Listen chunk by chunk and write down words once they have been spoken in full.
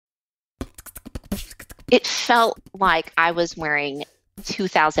It felt like I was wearing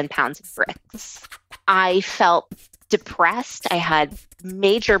 2,000 pounds of bricks. I felt depressed. I had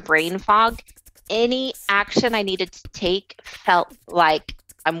major brain fog. Any action I needed to take felt like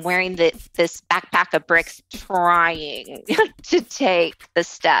I'm wearing this backpack of bricks trying to take the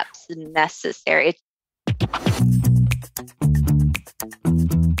steps necessary.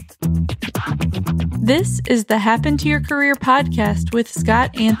 This is the Happen to Your Career podcast with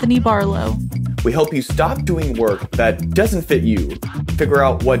Scott Anthony Barlow. We help you stop doing work that doesn't fit you, figure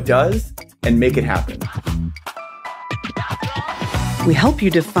out what does, and make it happen. We help you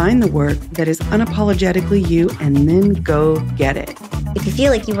define the work that is unapologetically you and then go get it. If you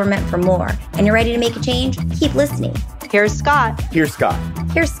feel like you were meant for more and you're ready to make a change, keep listening. Here's Scott. Here's Scott.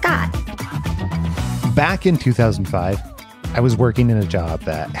 Here's Scott. Back in 2005, I was working in a job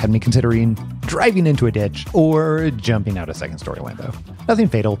that had me considering driving into a ditch or jumping out a second-story window. Nothing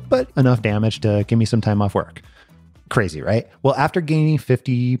fatal, but enough damage to give me some time off work. Crazy, right? Well, after gaining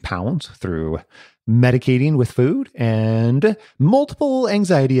 50 pounds through medicating with food and multiple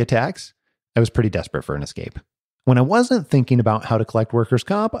anxiety attacks, I was pretty desperate for an escape. When I wasn't thinking about how to collect workers'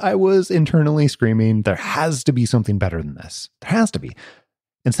 comp, I was internally screaming, there has to be something better than this. There has to be.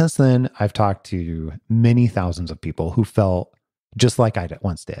 And since then, I've talked to many thousands of people who felt just like I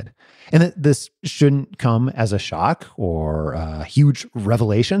once did. And that this shouldn't come as a shock or a huge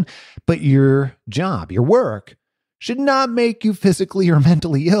revelation, but your job, your work, should not make you physically or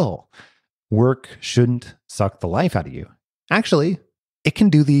mentally ill. Work shouldn't suck the life out of you. Actually, it can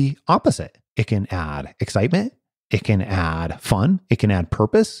do the opposite. It can add excitement. It can add fun. It can add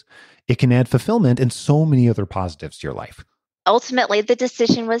purpose. It can add fulfillment and so many other positives to your life. Ultimately, the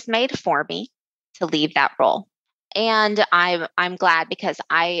decision was made for me to leave that role. And I'm glad because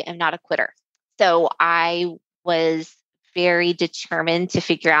I am not a quitter. So I was very determined to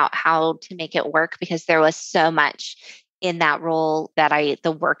figure out how to make it work because there was so much in that role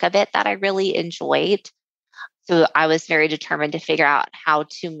the work of it that I really enjoyed. So I was very determined to figure out how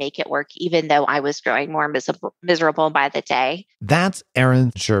to make it work, even though I was growing more miserable by the day. That's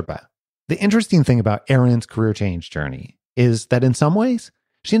Erin Sherba. The interesting thing about Erin's career change journey is that in some ways,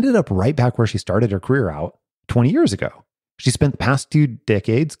 she ended up right back where she started her career out 20 years ago. She spent the past 2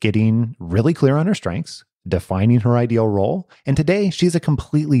 decades getting really clear on her strengths, defining her ideal role, and today she's a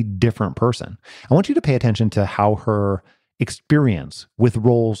completely different person. I want you to pay attention to how her experience with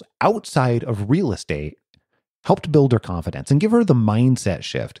roles outside of real estate helped build her confidence and give her the mindset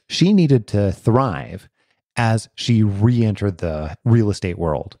shift she needed to thrive as she re-entered the real estate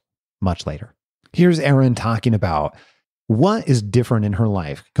world much later. Here's Erin talking about what is different in her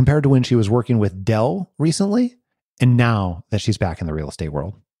life compared to when she was working with Dell recently and now that she's back in the real estate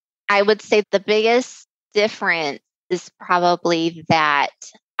world. I would say the biggest difference is probably that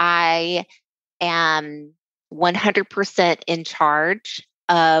I am 100% in charge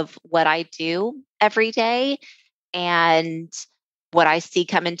of what I do every day and what I see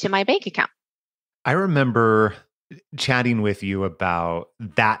come into my bank account. I remember chatting with you about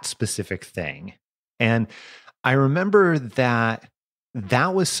that specific thing. And I remember that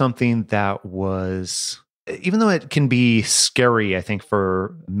was something that was, even though it can be scary, I think,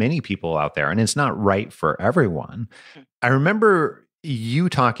 for many people out there, and it's not right for everyone, I remember you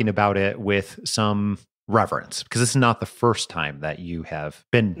talking about it with some reverence, because this is not the first time that you have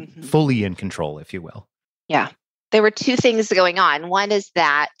been fully in control, if you will. Yeah. There were 2 things going on. One is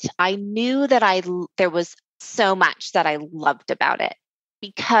that I knew that there was so much that I loved about it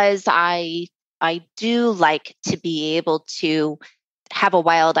because I do like to be able to have a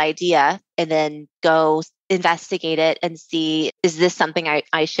wild idea and then go investigate it and see, is this something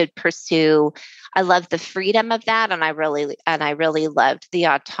I should pursue? I love the freedom of that. And I really loved the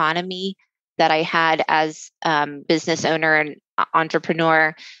autonomy that I had as business owner and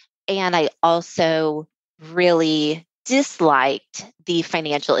entrepreneur. And I also really disliked the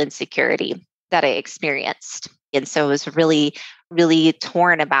financial insecurity that I experienced. And so I was really, really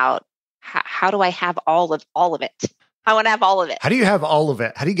torn about how do I have all of it? I want to have all of it. How do you have all of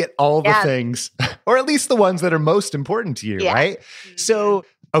it? How do you get all the things, or at least the ones that are most important to you, right? So,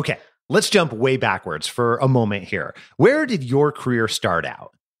 okay, let's jump way backwards for a moment here. Where did your career start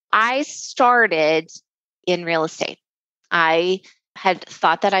out? I started in real estate. I had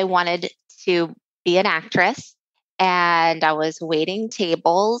thought that I wanted to be an actress, and I was waiting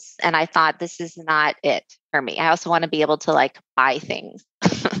tables, and I thought this is not it for me. I also want to be able to buy things.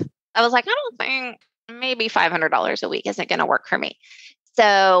 I was like, I don't think maybe $500 a week isn't going to work for me.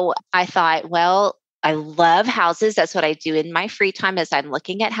 So I thought, well, I love houses. That's what I do in my free time as I'm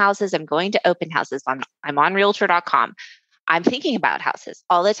looking at houses. I'm going to open houses. I'm on realtor.com. I'm thinking about houses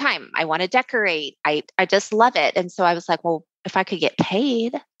all the time. I want to decorate. I just love it. And so I was like, well, if I could get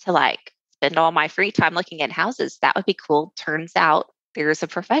paid to like spend all my free time looking at houses, that would be cool. Turns out there's a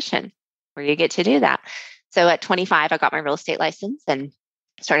profession where you get to do that. So at 25, I got my real estate license and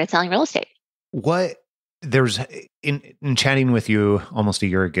started selling real estate. What there's in chatting with you almost a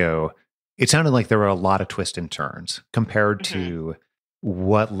year ago, it sounded like there were a lot of twists and turns compared to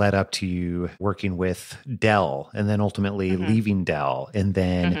what led up to you working with Dell and then ultimately leaving Dell and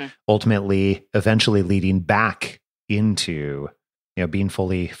then ultimately eventually leading back into, being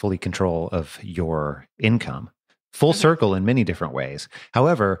fully control of your income. Full circle in many different ways.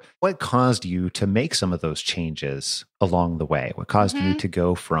 However, what caused you to make some of those changes along the way? What caused you to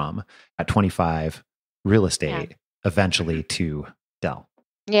go from at 25 real estate eventually to Dell?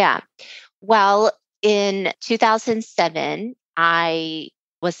 Yeah. Well, in 2007, I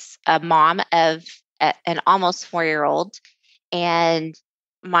was a mom of an almost 4-year-old, and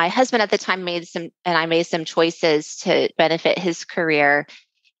my husband at the time made some choices to benefit his career.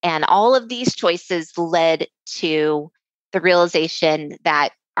 And all of these choices led to the realization that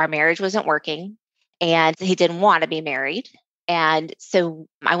our marriage wasn't working and he didn't want to be married. And so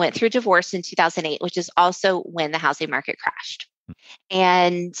I went through divorce in 2008, which is also when the housing market crashed.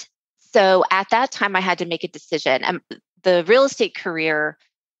 And so at that time, I had to make a decision. The real estate career,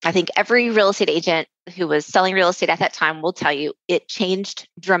 I think every real estate agent who was selling real estate at that time will tell you it changed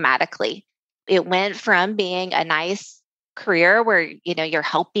dramatically. It went from being a nice career where you're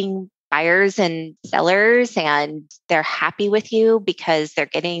helping buyers and sellers and they're happy with you because they're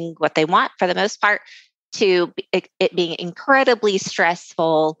getting what they want for the most part, to it being incredibly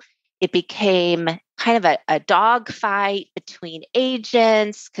stressful. It became kind of a dogfight between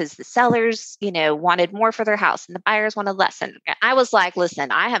agents because the sellers, wanted more for their house and the buyers wanted less. And I was like,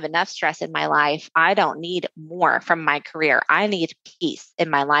 listen, I have enough stress in my life. I don't need more from my career. I need peace in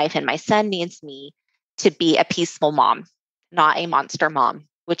my life. And my son needs me to be a peaceful mom, not a monster mom,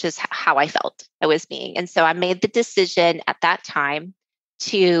 which is how I felt I was being. And so I made the decision at that time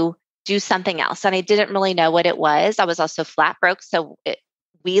to do something else. And I didn't really know what it was. I was also flat broke. So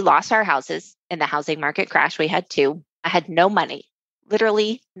we lost our houses in the housing market crash. We had two. I had no money,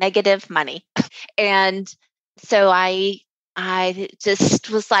 literally negative money. And so I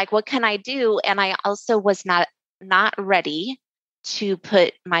just was like, what can I do? And I also was not ready to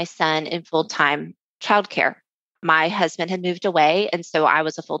put my son in full-time childcare. My husband had moved away. And so I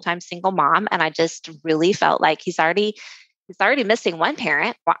was a full-time single mom. And I just really felt like he's already missing one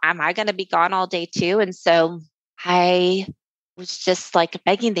parent. Well, am I going to be gone all day too? And so I was just like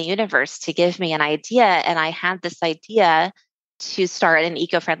begging the universe to give me an idea. And I had this idea to start an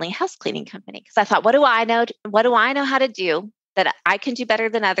eco-friendly house cleaning company. Because I thought, what do I know? What do I know how to do that I can do better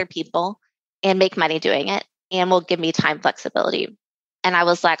than other people and make money doing it and will give me time flexibility? And I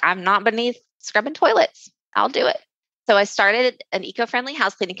was like, I'm not beneath scrubbing toilets. I'll do it. So I started an eco-friendly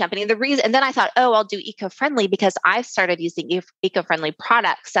house cleaning company. And then I thought, I'll do eco-friendly because I've started using eco-friendly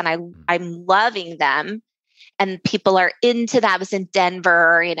products and I'm loving them. And people are into that. I was in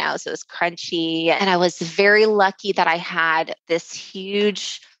Denver, so it was crunchy. And I was very lucky that I had this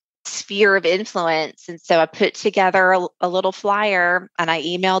huge sphere of influence. And so I put together a little flyer and I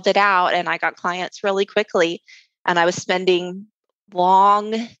emailed it out and I got clients really quickly. And I was spending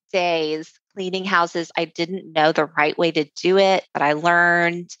long days cleaning houses. I didn't know the right way to do it, but I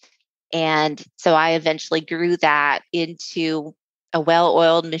learned. And so I eventually grew that into a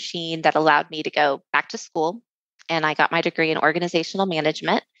well-oiled machine that allowed me to go back to school. And I got my degree in organizational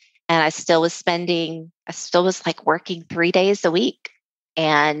management. And I still was like working 3 days a week.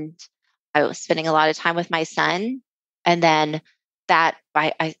 And I was spending a lot of time with my son. And then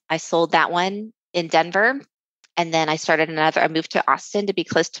I sold that one in Denver. And then I moved to Austin to be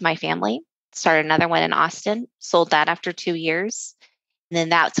close to my family, started another one in Austin, sold that after 2 years. And then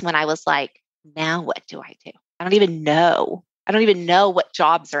that's when I was like, now what do I do? I don't even know what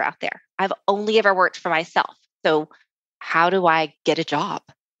jobs are out there. I've only ever worked for myself. So how do I get a job?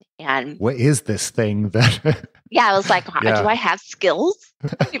 And what is this thing that? Yeah, I was like, do I have skills?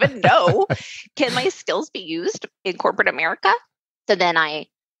 I don't even know. Can my skills be used in corporate America? So then I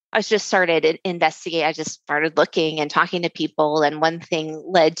just started investigating. I just started looking and talking to people, and one thing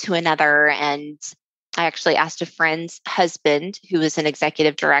led to another. And I actually asked a friend's husband, who was an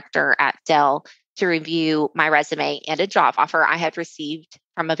executive director at Dell, to review my resume and a job offer I had received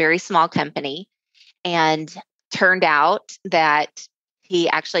from a very small company. And turned out that he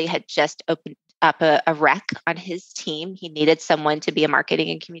actually had just opened up a rec on his team. He needed someone to be a marketing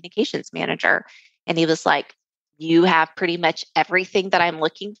and communications manager. And he was like, you have pretty much everything that I'm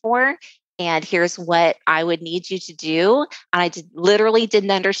looking for. And here's what I would need you to do. And literally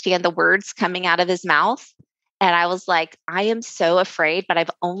didn't understand the words coming out of his mouth. And I was like, I am so afraid, but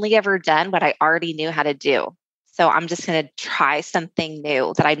I've only ever done what I already knew how to do. So I'm just going to try something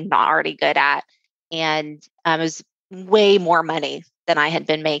new that I'm not already good at. And it was way more money than I had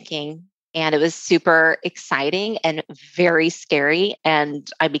been making. And it was super exciting and very scary. And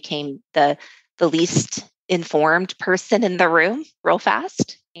I became the least informed person in the room real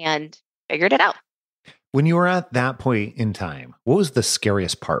fast and figured it out. When you were at that point in time, what was the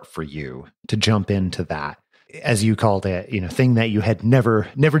scariest part for you to jump into that, as you called it, thing that you had never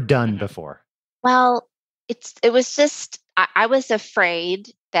done before? Well, it was just, I was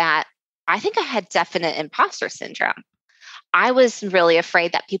afraid that I think I had definite imposter syndrome. I was really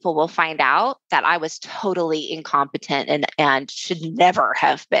afraid that people will find out that I was totally incompetent and should never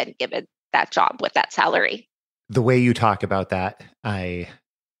have been given that job with that salary. The way you talk about that, I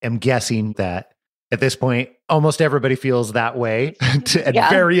am guessing that at this point, almost everybody feels that way at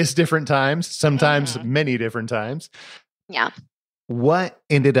various different times, sometimes many different times. Yeah. What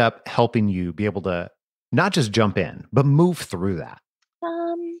ended up helping you be able to not just jump in, but move through that?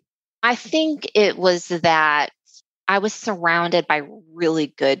 I think it was that I was surrounded by really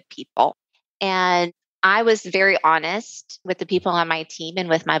good people. And I was very honest with the people on my team and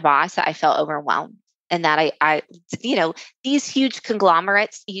with my boss that I felt overwhelmed. And that I these huge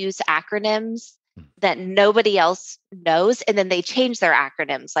conglomerates use acronyms that nobody else knows. And then they change their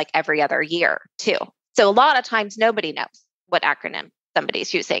acronyms like every other year too. So a lot of times nobody knows what acronym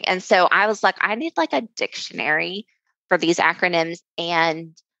somebody's using. And so I was like, I need like a dictionary for these acronyms.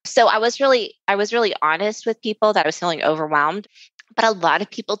 And so I was really honest with people that I was feeling overwhelmed. But a lot of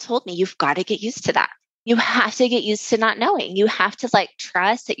people told me, you've got to get used to that. You have to get used to not knowing. You have to like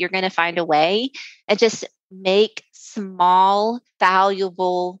trust that you're going to find a way and just make small,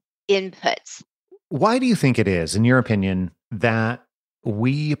 valuable inputs. Why do you think it is, in your opinion, that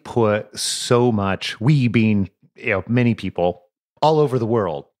we put so much, we being many people all over the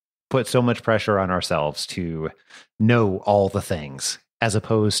world, put so much pressure on ourselves to know all the things, as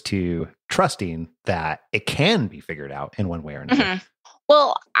opposed to trusting that it can be figured out in one way or another? Mm-hmm.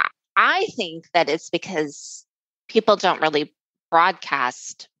 Well, I think that it's because people don't really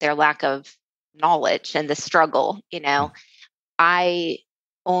broadcast their lack of knowledge and the struggle. I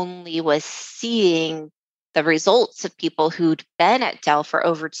only was seeing the results of people who'd been at Dell for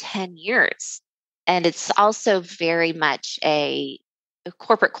over 10 years. And it's also very much the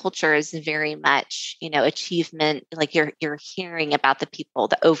corporate culture is very much, achievement. Like you're hearing about the people,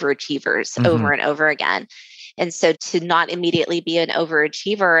 the overachievers over and over again. And so to not immediately be an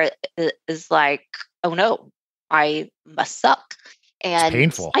overachiever is like, oh no, I must suck. And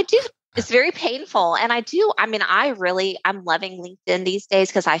it's painful. It's very painful. And I'm loving LinkedIn these days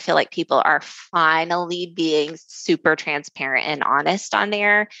because I feel like people are finally being super transparent and honest on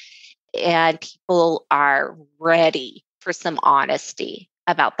there. And people are ready for some honesty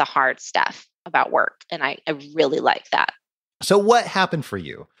about the hard stuff about work. And I really like that. So what happened for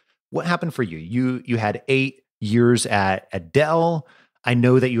you? You had 8 years at Dell. I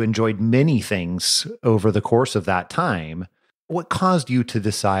know that you enjoyed many things over the course of that time. What caused you to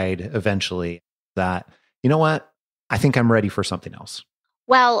decide eventually that, you know what, I think I'm ready for something else?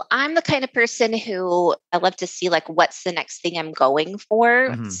 Well, I'm the kind of person who I love to see like what's the next thing I'm going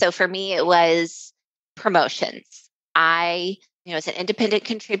for. So for me, it was promotions. I was an independent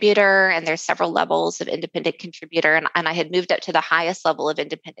contributor, and there's several levels of independent contributor. And I had moved up to the highest level of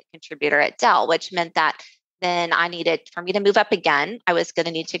independent contributor at Dell, which meant that then for me to move up again, I was going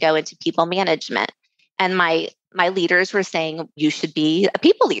to need to go into people management. And my leaders were saying, you should be a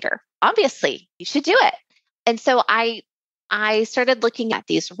people leader. Obviously, you should do it. And so I started looking at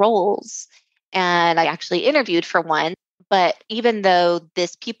these roles, and I actually interviewed for one. But even though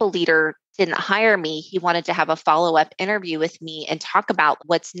this people leader didn't hire me, he wanted to have a follow-up interview with me and talk about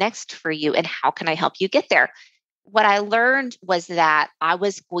what's next for you and how can I help you get there. What I learned was that I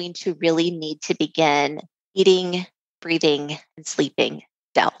was going to really need to begin eating, breathing, and sleeping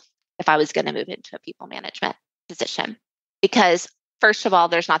Dell if I was going to move into a people management position. Because first of all,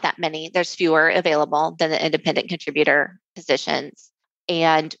 there's not that many. There's fewer available than the independent contributor positions,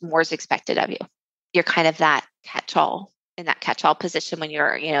 and more is expected of you. You're kind of that catch-all position when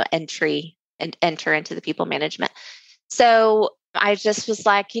you're, enter into the people management. So I just was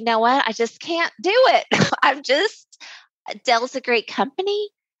like, you know what? I just can't do it. Dell's a great company,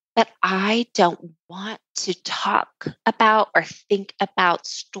 but I don't want to talk about or think about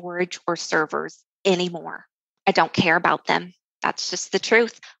storage or servers anymore. I don't care about them. That's just the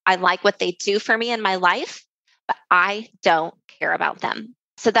truth. I like what they do for me in my life, but I don't care about them.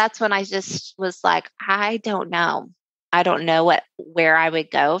 so that's when I just was like, I don't know. I don't know where I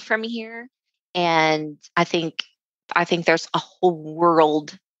would go from here. And I think there's a whole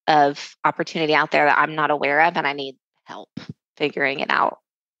world of opportunity out there that I'm not aware of, and I need help figuring it out.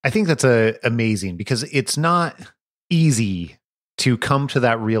 I think that's amazing because it's not easy to come to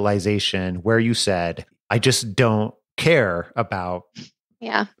that realization where you said, I just don't care about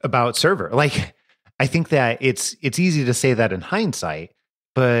server. Like, I think that it's easy to say that in hindsight,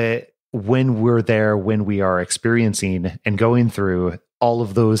 but when we're there, when we are experiencing and going through all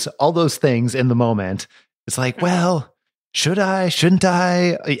those things in the moment, it's like, well, should I, shouldn't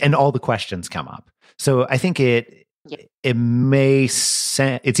I? And all the questions come up. So I think it's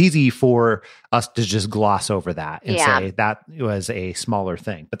easy for us to just gloss over that and say that was a smaller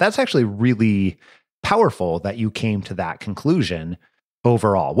thing. But that's actually really powerful that you came to that conclusion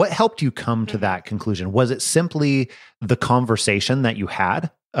overall. What helped you come to that conclusion? Was it simply the conversation that you had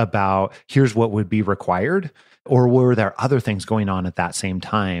about here's what would be required? Or were there other things going on at that same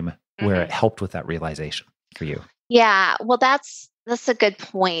time where it helped with that realization for you? Yeah, well, that's a good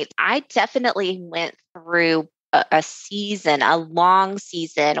point. I definitely went through a long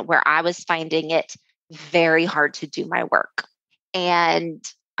season where I was finding it very hard to do my work. And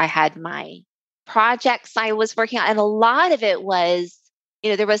I had my projects I was working on, and a lot of it was,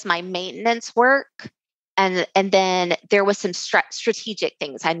 there was my maintenance work, and then there was some strategic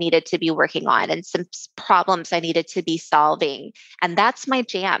things I needed to be working on and some problems I needed to be solving. And that's my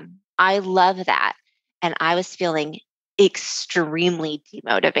jam. I love that. And I was feeling extremely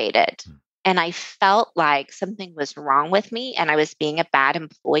demotivated. And I felt like something was wrong with me and I was being a bad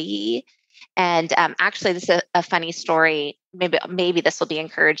employee. And actually, this is a funny story. Maybe this will be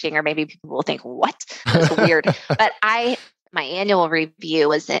encouraging, or maybe people will think, what? That's weird. But my annual review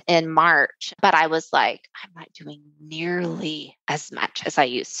was in March, but I was like, I'm not doing nearly as much as I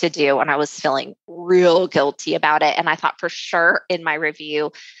used to do. And I was feeling real guilty about it. And I thought for sure in my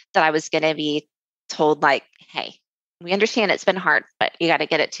review that I was going to be told, like, hey, we understand it's been hard, but you got to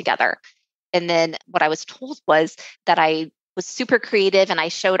get it together. And then what I was told was that I was super creative and I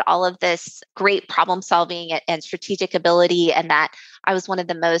showed all of this great problem solving and strategic ability, and that I was one of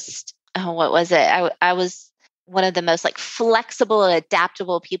the most, what was it? I was one of the most like flexible and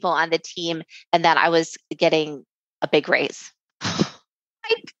adaptable people on the team, and that I was getting a big raise.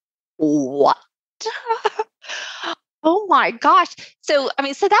 Like, what? Oh my gosh. So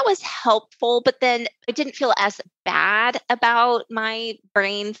that was helpful, but then I didn't feel as bad about my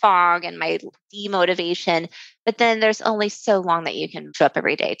brain fog and my demotivation. But then there's only so long that you can show up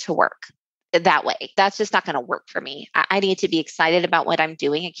every day to work that way. That's just not going to work for me. I need to be excited about what I'm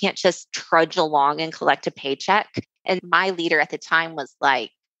doing. I can't just trudge along and collect a paycheck. And my leader at the time was like,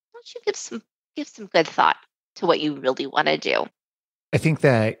 "Why don't you give some good thought to what you really want to do?" I think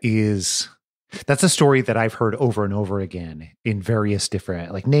that's a story that I've heard over and over again in various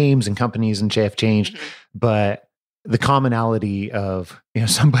different like names and companies and have changed. But the commonality of,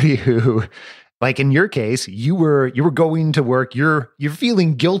 somebody who, like in your case, you were going to work, you're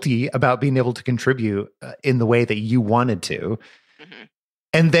feeling guilty about being able to contribute in the way that you wanted to.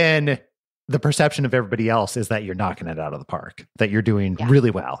 And then the perception of everybody else is that you're knocking it out of the park, that you're doing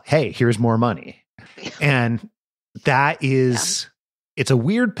really well. Hey, here's more money. And that is, it's a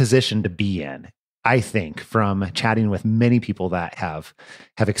weird position to be in, I think, from chatting with many people that have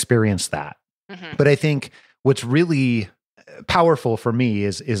experienced that. But I think what's really powerful for me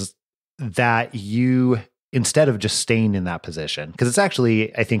is that you, instead of just staying in that position, because it's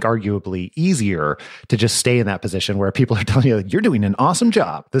actually, I think, arguably easier to just stay in that position where people are telling you, you're doing an awesome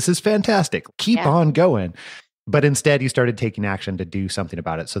job. This is fantastic. Keep on going. But instead, you started taking action to do something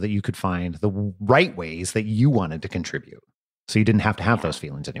about it so that you could find the right ways that you wanted to contribute. So you didn't have to have those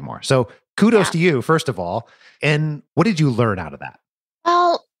feelings anymore. So kudos to you, first of all. And what did you learn out of that?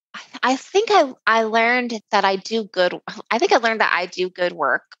 Well, I think I learned that I do good. I think I learned that I do good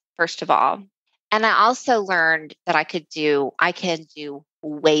work, first of all. And I also learned that I can do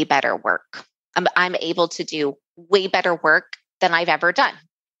way better work. I'm able to do way better work than I've ever done.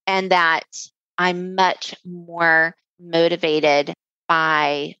 And that I'm much more motivated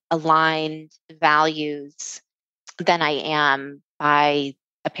by aligned values than I am by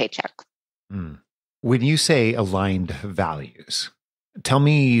a paycheck. When you say aligned values, tell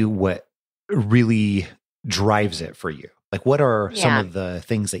me what really drives it for you. Like, what are some of the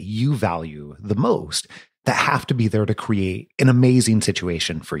things that you value the most that have to be there to create an amazing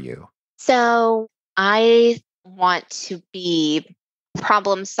situation for you? So I want to be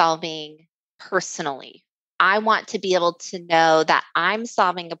problem solving personally. I want to be able to know that I'm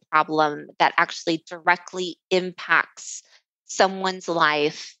solving a problem that actually directly impacts someone's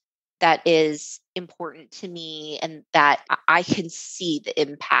life that is important to me and that I can see the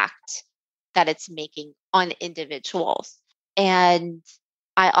impact that it's making on individuals. And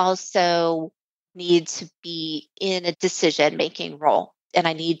I also need to be in a decision-making role, and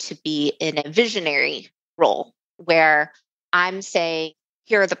I need to be in a visionary role where I'm saying,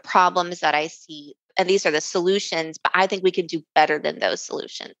 here are the problems that I see, and these are the solutions, but I think we can do better than those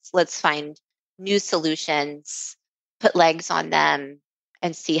solutions. Let's find new solutions, put legs on them,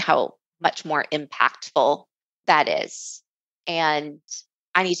 and see how much more impactful that is. And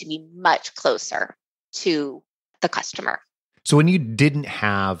I need to be much closer to the customer. So when you didn't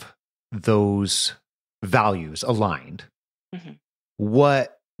have those values aligned,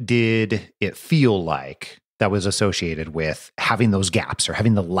 what did it feel like that was associated with having those gaps or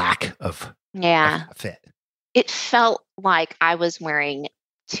having the lack of a fit? It felt like I was wearing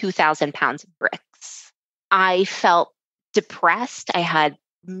 2,000 pounds of bricks. I felt depressed. I had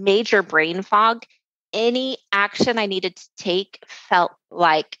major brain fog. Any action I needed to take felt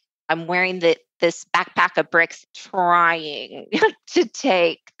like I'm wearing this backpack of bricks, trying to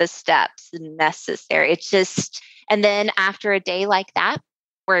take the steps necessary. It's just, and then after a day like that,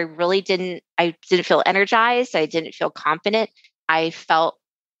 where I didn't feel energized, I didn't feel confident, I felt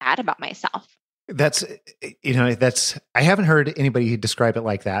bad about myself. I haven't heard anybody describe it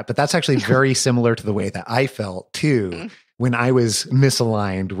like that, but that's actually very similar to the way that I felt too when I was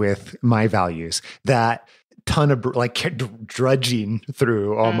misaligned with my values. That ton of drudging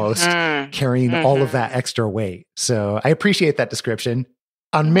through, almost carrying all of that extra weight. So I appreciate that description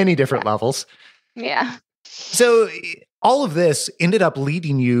on many different levels. Yeah. So all of this ended up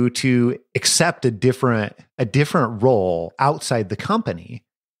leading you to accept a different role outside the company.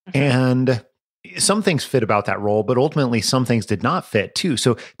 And some things fit about that role, but ultimately some things did not fit too.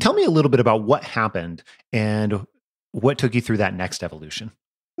 So tell me a little bit about what happened and what took you through that next evolution.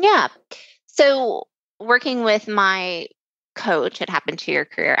 Yeah. So working with my coach, It Happened to Your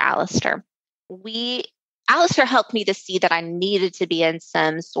Career, Alistair, Alistair helped me to see that I needed to be in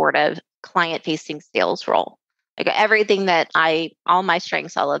some sort of client-facing sales role. Like everything that all my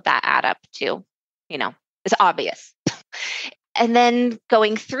strengths, all of that add up to, it's obvious. And then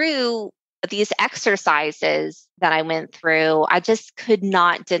going through these exercises that I went through, I just could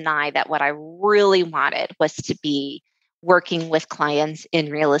not deny that what I really wanted was to be working with clients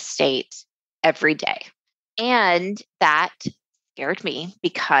in real estate every day. And that scared me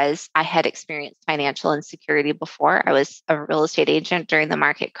because I had experienced financial insecurity before. I was a real estate agent during the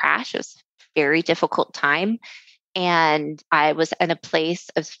market crash. It was a very difficult time. And I was in a place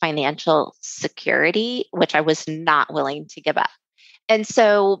of financial security, which I was not willing to give up. And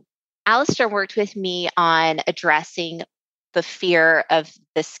so Alistair worked with me on addressing the fear of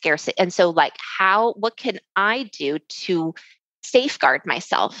the scarcity. And so what can I do to safeguard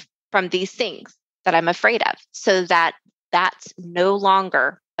myself from these things that I'm afraid of so that that's no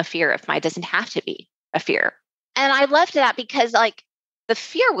longer a fear of mine, doesn't have to be a fear. And I loved that because the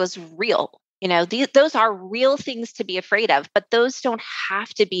fear was real. Those are real things to be afraid of, but those don't have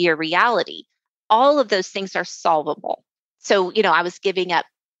to be a reality. All of those things are solvable. So, I was giving up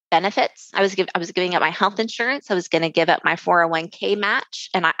benefits. I was giving up my health insurance. I was going to give up my 401k match.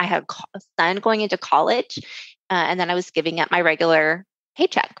 And I had a son going into college. And then I was giving up my regular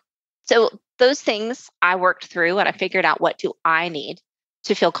paycheck. So those things I worked through and I figured out what do I need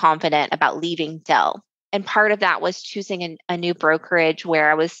to feel confident about leaving Dell. And part of that was choosing a new brokerage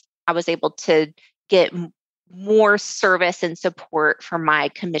where I was able to get more service and support for my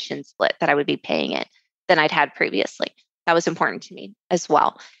commission split that I would be paying it than I'd had previously. That was important to me as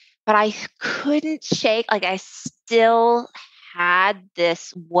well. But I couldn't shake, I still had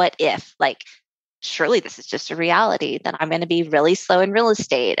this what if, surely this is just a reality that I'm going to be really slow in real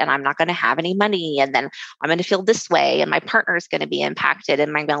estate and I'm not going to have any money. And then I'm going to feel this way and my partner is going to be impacted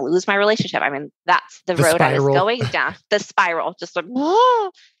and I'm going to lose my relationship. I mean, that's the road spiral. I was going down, the spiral, just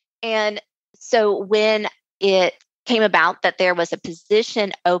whoa. And so when it came about that there was a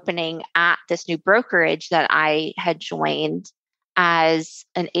position opening at this new brokerage that I had joined as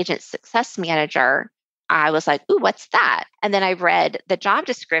an agent success manager, I was like, ooh, what's that? And then I read the job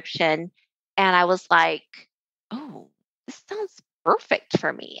description and I was like, oh, this sounds perfect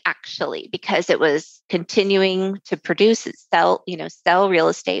for me, actually, because it was continuing to produce and sell real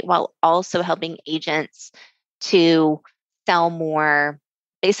estate while also helping agents to sell more,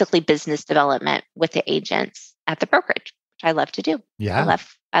 basically business development with the agents at the brokerage, which I love to do. Yeah.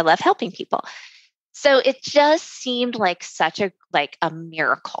 I love helping people. So it just seemed like such a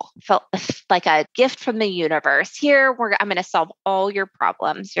miracle. Felt like a gift from the universe. Here, I'm going to solve all your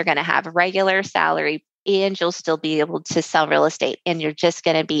problems. You're going to have a regular salary and you'll still be able to sell real estate. And you're just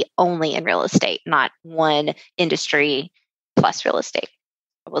going to be only in real estate, not one industry plus real estate.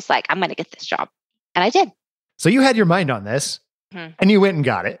 I was like, I'm going to get this job. And I did. So you had your mind on this and you went and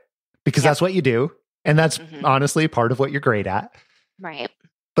got it because that's what you do. And that's honestly part of what you're great at. Right.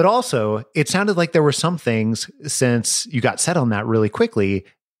 But also, it sounded like there were some things, since you got set on that really quickly,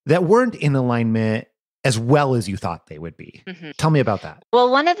 that weren't in alignment as well as you thought they would be. Tell me about that. Well,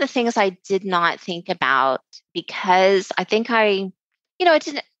 one of the things I did not think about, because I think I've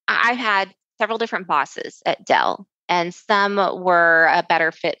had several different bosses at Dell, and some were a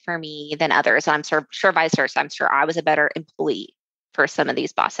better fit for me than others. And I'm sure vice versa. I'm sure I was a better employee for some of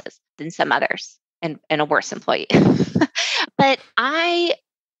these bosses than some others, and a worse employee. But I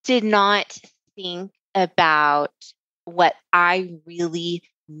did not think about what I really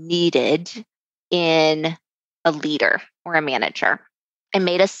needed in a leader or a manager. I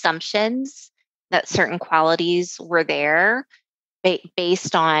made assumptions that certain qualities were there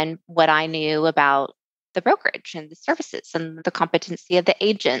based on what I knew about the brokerage and the services and the competency of the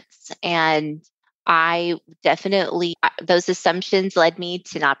agents. And I definitely, those assumptions led me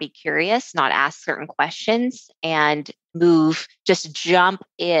to not be curious, not ask certain questions, and just jump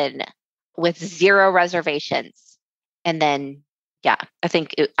in with zero reservations. And then, I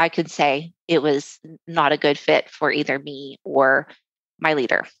think I could say it was not a good fit for either me or my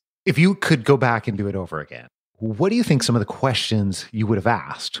leader. If you could go back and do it over again, what do you think some of the questions you would have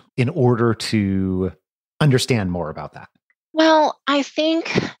asked in order to understand more about that? Well, I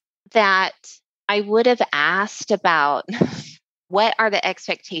think that I would have asked about what are the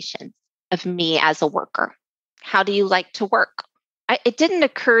expectations of me as a worker? How do you like to work? It didn't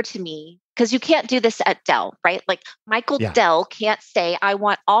occur to me, because you can't do this at Dell, right? Like Michael Dell can't say, I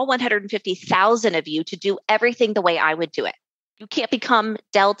want all 150,000 of you to do everything the way I would do it. You can't become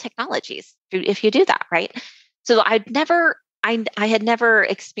Dell Technologies if you do that, right? So I had never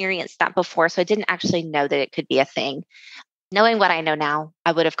experienced that before. So I didn't actually know that it could be a thing. Knowing what I know now,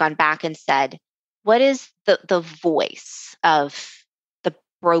 I would have gone back and said, what is the voice of the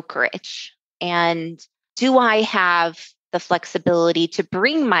brokerage? And do I have the flexibility to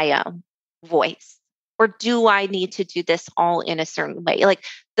bring my own voice? Or do I need to do this all in a certain way? Like,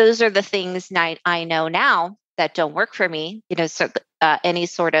 those are the things I know now that don't work for me. So any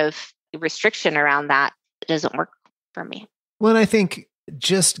sort of restriction around that doesn't work for me. Well, and I think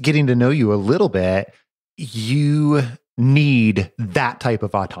just getting to know you a little bit, you need that type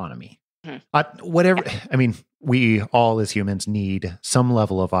of autonomy. We all as humans need some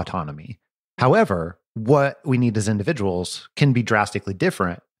level of autonomy. However, what we need as individuals can be drastically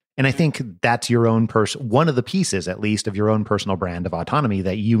different. And I think that's your own one of the pieces, at least, of your own personal brand of autonomy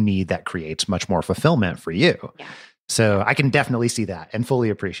that you need, that creates much more fulfillment for you. Yeah. So I can definitely see that and fully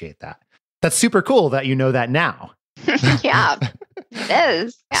appreciate that. That's super cool that you know that now. Yeah, it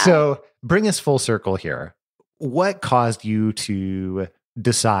is. Yeah. So bring us full circle here. What caused you to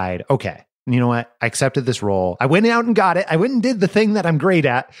decide, okay, you know what? I accepted this role. I went out and got it. I went and did the thing that I'm great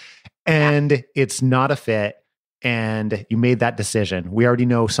at, and it's not a fit. And you made that decision. We already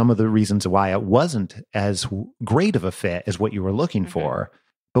know some of the reasons why it wasn't as great of a fit as what you were looking for.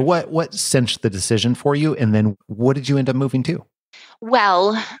 But what cinched the decision for you? And then what did you end up moving to?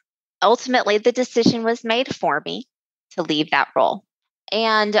 Well, ultimately, the decision was made for me to leave that role.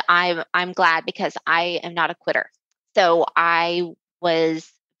 And I'm glad, because I am not a quitter. So I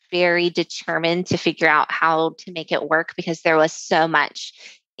was very determined to figure out how to make it work, because there was so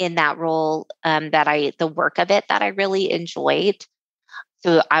much in that role the work of it that I really enjoyed.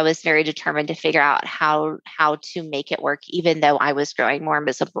 So I was very determined to figure out how to make it work, even though I was growing more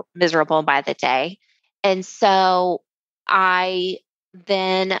miserable by the day. And so I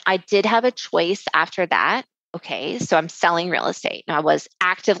did have a choice after that. Okay, so I'm selling real estate. Now, I was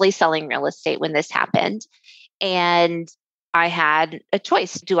actively selling real estate when this happened. And I had a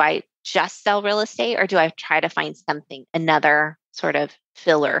choice. Do I just sell real estate, or do I try to find another sort of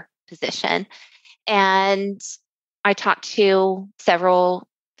filler position? And I talked to several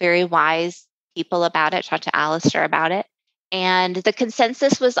very wise people about it, talked to Alistair about it. And the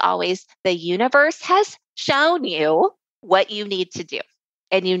consensus was always, the universe has shown you what you need to do.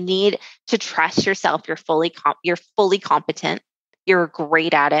 And you need to trust yourself. You're fully competent. You're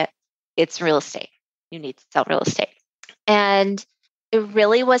great at it. It's real estate. You need to sell real estate. And it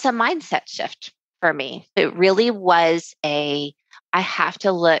really was a mindset shift for me. It really was I have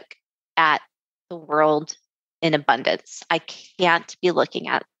to look at the world in abundance. I can't be looking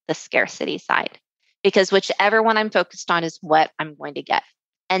at the scarcity side, because whichever one I'm focused on is what I'm going to get.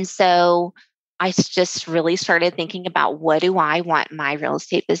 And so just really started thinking about what do I want my real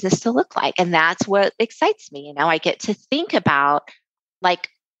estate business to look like? And that's what excites me. I get to think about like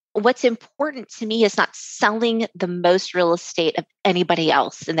what's important to me is not selling the most real estate of anybody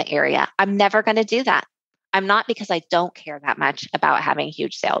else in the area. I'm never going to do that. I'm not, because I don't care that much about having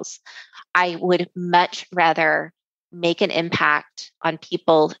huge sales. I would much rather make an impact on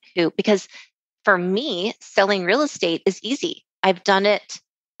people because for me, selling real estate is easy. I've done it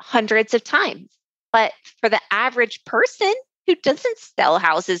hundreds of times. But for the average person who doesn't sell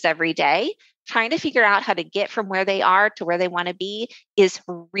houses every day, trying to figure out how to get from where they are to where they want to be is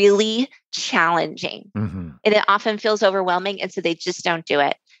really challenging. And it often feels overwhelming. And so they just don't do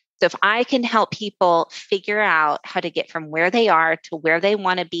it. So if I can help people figure out how to get from where they are to where they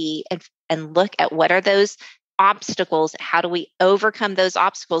want to be and look at what are those obstacles, how do we overcome those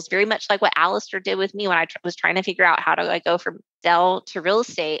obstacles, very much like what Alistair did with me when I was trying to figure out how do I go from Dell to real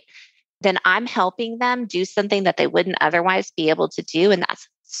estate, then I'm helping them do something that they wouldn't otherwise be able to do. And that's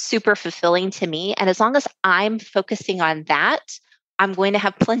super fulfilling to me. And as long as I'm focusing on that, I'm going to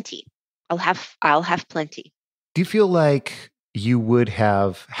have plenty. I'll have plenty. Do you feel like you would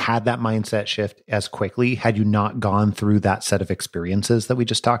have had that mindset shift as quickly had you not gone through that set of experiences that we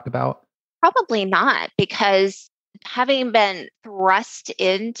just talked about? Probably not, because having been thrust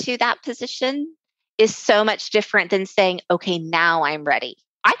into that position is so much different than saying, okay, now I'm ready.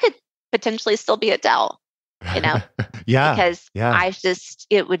 I could potentially still be at Dell, Yeah. Because yeah.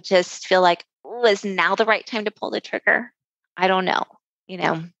 it would just feel like, is now the right time to pull the trigger? I don't know,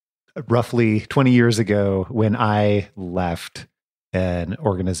 Roughly 20 years ago, when I left an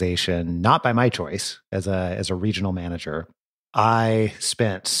organization, not by my choice, as a regional manager, I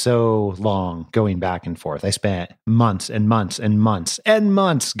spent so long going back and forth. I spent months and months and months and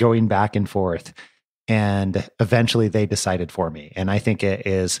months going back and forth. And eventually they decided for me. And I think it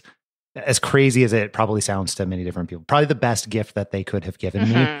is, as crazy as it probably sounds to many different people, probably the best gift that they could have given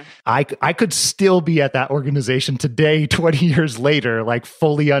me. I could still be at that organization today, 20 years later, like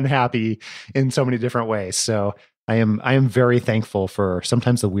fully unhappy in so many different ways. So I am very thankful for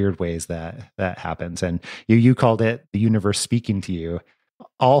sometimes the weird ways that happens. And you called it the universe speaking to you.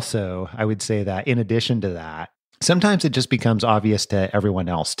 Also, I would say that in addition to that, sometimes it just becomes obvious to everyone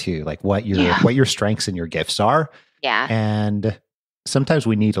else too, like what your strengths and your gifts are. Yeah. And sometimes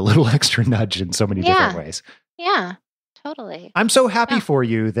we need a little extra nudge in so many different ways. Yeah, totally. I'm so happy for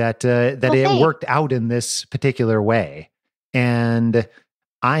you that it worked out in this particular way. And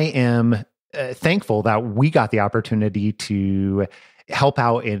I am thankful that we got the opportunity to help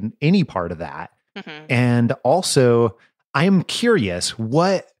out in any part of that. And also, I'm curious,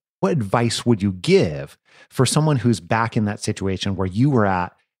 what advice would you give for someone who's back in that situation where you were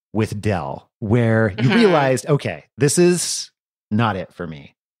at with Dell, where you realized, okay, this is not it for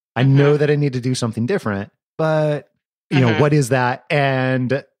me. I know that I need to do something different, but what is that?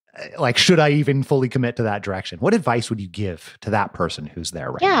 And like, should I even fully commit to that direction? What advice would you give to that person who's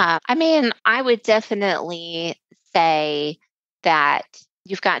there right now? Yeah. I mean, I would definitely say that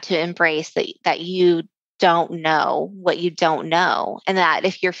you've got to embrace that you don't know what you don't know. And that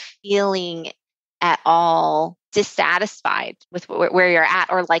if you're feeling at all dissatisfied with where you're at,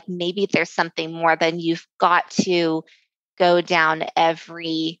 or like maybe there's something more, then you've got to go down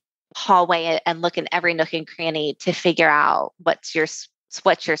every hallway and look in every nook and cranny to figure out what's your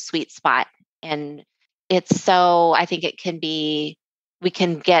sweet spot. And I think we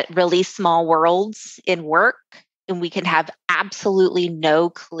can get really small worlds in work, and we can have absolutely no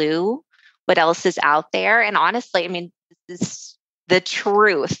clue what else is out there. And honestly, I mean, this is the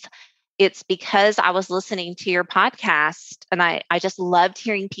truth. It's because I was listening to your podcast and I just loved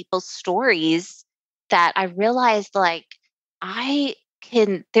hearing people's stories that I realized like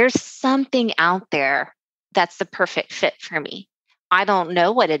there's something out there that's the perfect fit for me. I don't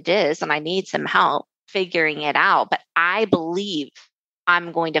know what it is and I need some help figuring it out, but I believe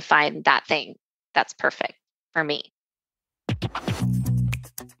I'm going to find that thing that's perfect for me.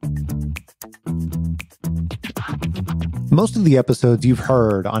 Most of the episodes you've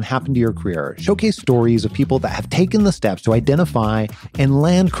heard on Happen to Your Career showcase stories of people that have taken the steps to identify and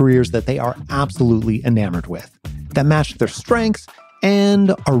land careers that they are absolutely enamored with, that match their strengths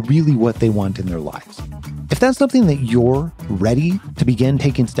and are really what they want in their lives. If that's something that you're ready to begin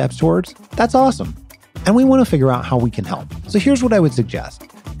taking steps towards, that's awesome. And we want to figure out how we can help. So here's what I would suggest.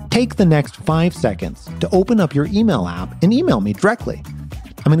 Take the next 5 seconds to open up your email app and email me directly.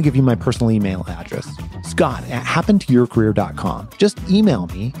 I'm going to give you my personal email address, scott@happentoyourcareer.com. Just email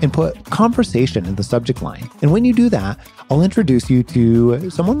me and put conversation in the subject line. And when you do that, I'll introduce you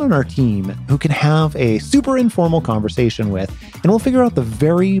to someone on our team who can have a super informal conversation with, and we'll figure out the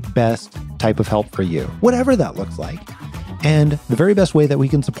very best type of help for you, whatever that looks like, and the very best way that we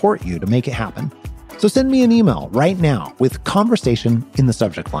can support you to make it happen. So send me an email right now with conversation in the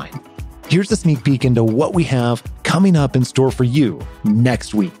subject line. Here's a sneak peek into what we have coming up in store for you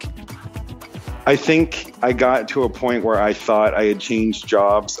next week. I think I got to a point where I thought I had changed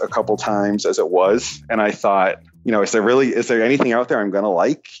jobs a couple times as it was. And I thought, is there anything out there I'm going to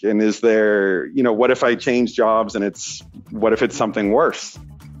like? And is there, what if I change jobs and what if it's something worse?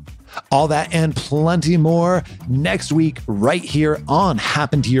 All that and plenty more next week right here on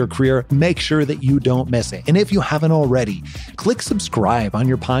Happen to Your Career. Make sure that you don't miss it. And if you haven't already, click subscribe on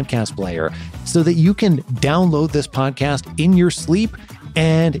your podcast player so that you can download this podcast in your sleep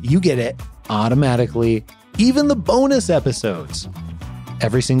and you get it automatically, even the bonus episodes,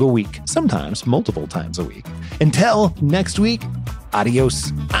 every single week, sometimes multiple times a week. Until next week,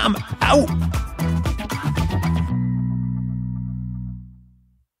 adios. I'm out.